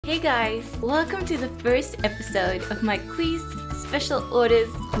Hey guys, welcome to the first episode of my quiz special orders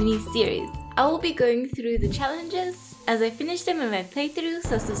mini-series. I will be going through the challenges as I finish them in my playthrough,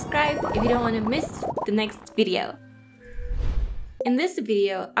 so subscribe if you don't want to miss the next video. In this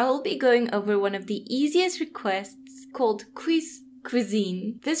video, I will be going over one of the easiest requests called Qi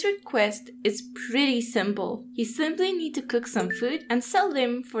Cuisine. This request is pretty simple. You simply need to cook some food and sell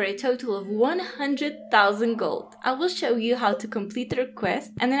them for a total of 100,000 gold. I will show you how to complete the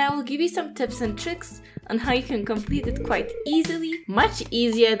request, and then I will give you some tips and tricks on how you can complete it quite easily. Much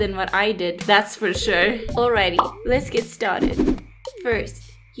easier than what I did, that's for sure. Alrighty, let's get started. First,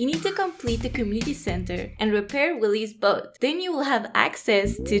 you need to complete the community center and repair Willie's boat. Then you will have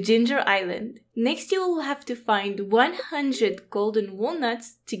access to Ginger Island. Next, you will have to find 100 golden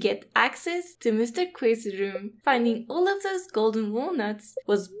walnuts to get access to Mr. Qui's room. Finding all of those golden walnuts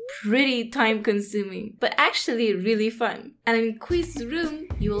was pretty time consuming, but actually really fun. And in Qui's room,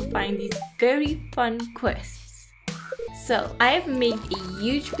 you will find these very fun quests. So, I have made a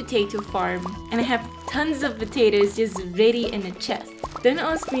huge potato farm and I have tons of potatoes just ready in a chest. Don't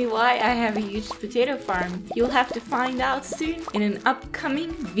ask me why I have a huge potato farm. You'll have to find out soon in an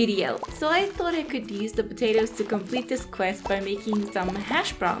upcoming video. So I thought I could use the potatoes to complete this quest by making some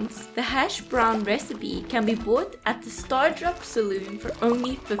hash browns. The hash brown recipe can be bought at the Stardew saloon for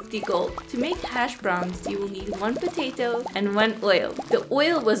only 50 gold. To make hash browns, you will need 1 potato and 1 oil. The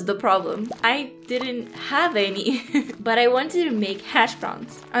oil was the problem. I didn't have any, but I wanted to make hash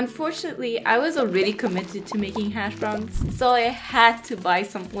browns. Unfortunately, I was already committed to making hash browns, so I had to buy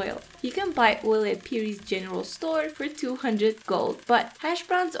some oil. You can buy oil at Peary's general store for 200 gold, but hash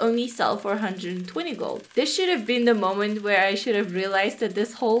browns only sell for 120 gold. This should have been the moment where I should have realized that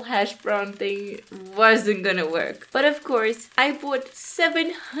this whole hash brown thing wasn't gonna work. But of course, I bought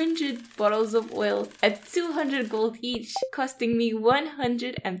 700 bottles of oil at 200 gold each, costing me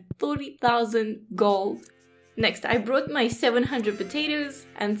 130,000 gold. Next, I brought my 700 potatoes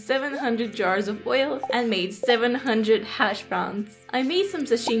and 700 jars of oil and made 700 hash browns. I made some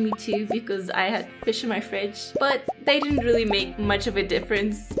sashimi too because I had fish in my fridge, but they didn't really make much of a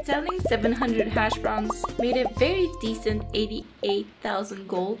difference. Selling 700 hash browns made a very decent 88,000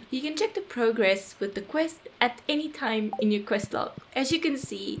 gold. You can check the progress with the quest at any time in your quest log. As you can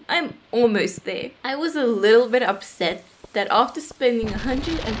see, I'm almost there. I was a little bit upset that after spending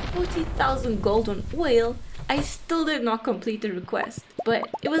 140,000 gold on oil, I still did not complete the request. But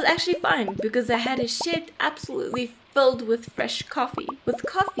it was actually fine because I had a shed absolutely filled with fresh coffee. With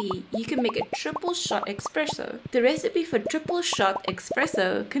coffee, you can make a triple shot espresso. The recipe for triple shot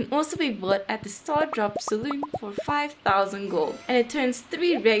espresso can also be bought at the Stardew saloon for 5,000 gold. And it turns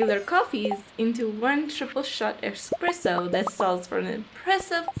 3 regular coffees into 1 triple shot espresso that sells for an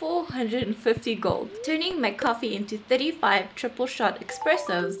impressive 450 gold. Turning my coffee into 35 triple shot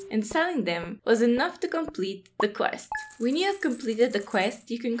espressos and selling them was enough to complete the quest. When you have completed the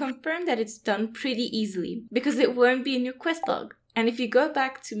quest, you can confirm that it's done pretty easily because it won't be in your quest log. And if you go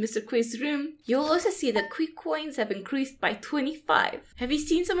back to Mr. Qui's room, you'll also see that Qi coins have increased by 25. Have you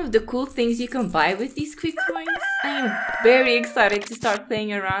seen some of the cool things you can buy with these Qi coins? I am very excited to start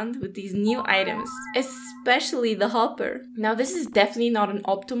playing around with these new items, especially the hopper. Now this is definitely not an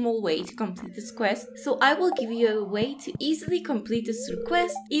optimal way to complete this quest, so I will give you a way to easily complete this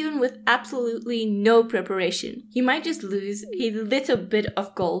request even with absolutely no preparation. You might just lose a little bit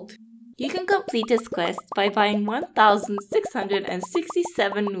of gold. You can complete this quest by buying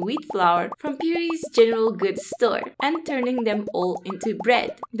 1,667 wheat flour from Peary's general goods store and turning them all into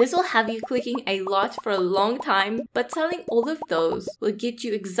bread. This will have you clicking a lot for a long time, but selling all of those will get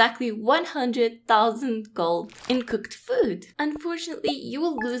you exactly 100,000 gold in cooked food. Unfortunately, you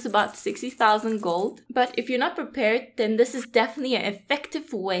will lose about 60,000 gold, but if you're not prepared, then this is definitely an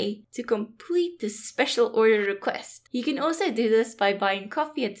effective way to complete this special order request. You can also do this by buying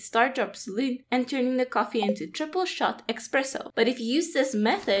coffee at the Stardew saloon and turning the coffee into triple shot espresso. But if you use this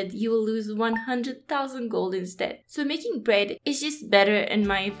method, you will lose 100,000 gold instead. So making bread is just better in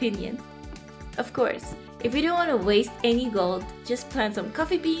my opinion. Of course, if you don't want to waste any gold, just plant some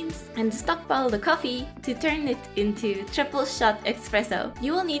coffee beans and stockpile the coffee to turn it into triple shot espresso.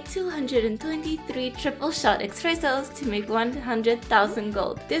 You will need 223 triple shot espressos to make 100,000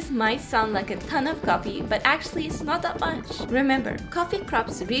 gold. This might sound like a ton of coffee, but actually it's not that much. Remember, coffee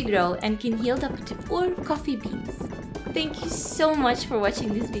crops regrow and can yield up to 4 coffee beans. Thank you so much for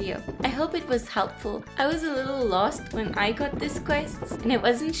watching this video. I hope it was helpful. I was a little lost when I got this quest and I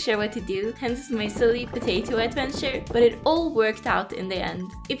wasn't sure what to do, hence my silly potato adventure, but it all worked out in the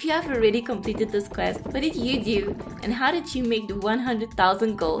end. If you have already completed this quest, what did you do and how did you make the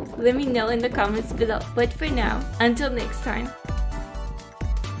 100,000 gold? Let me know in the comments below. But for now, until next time.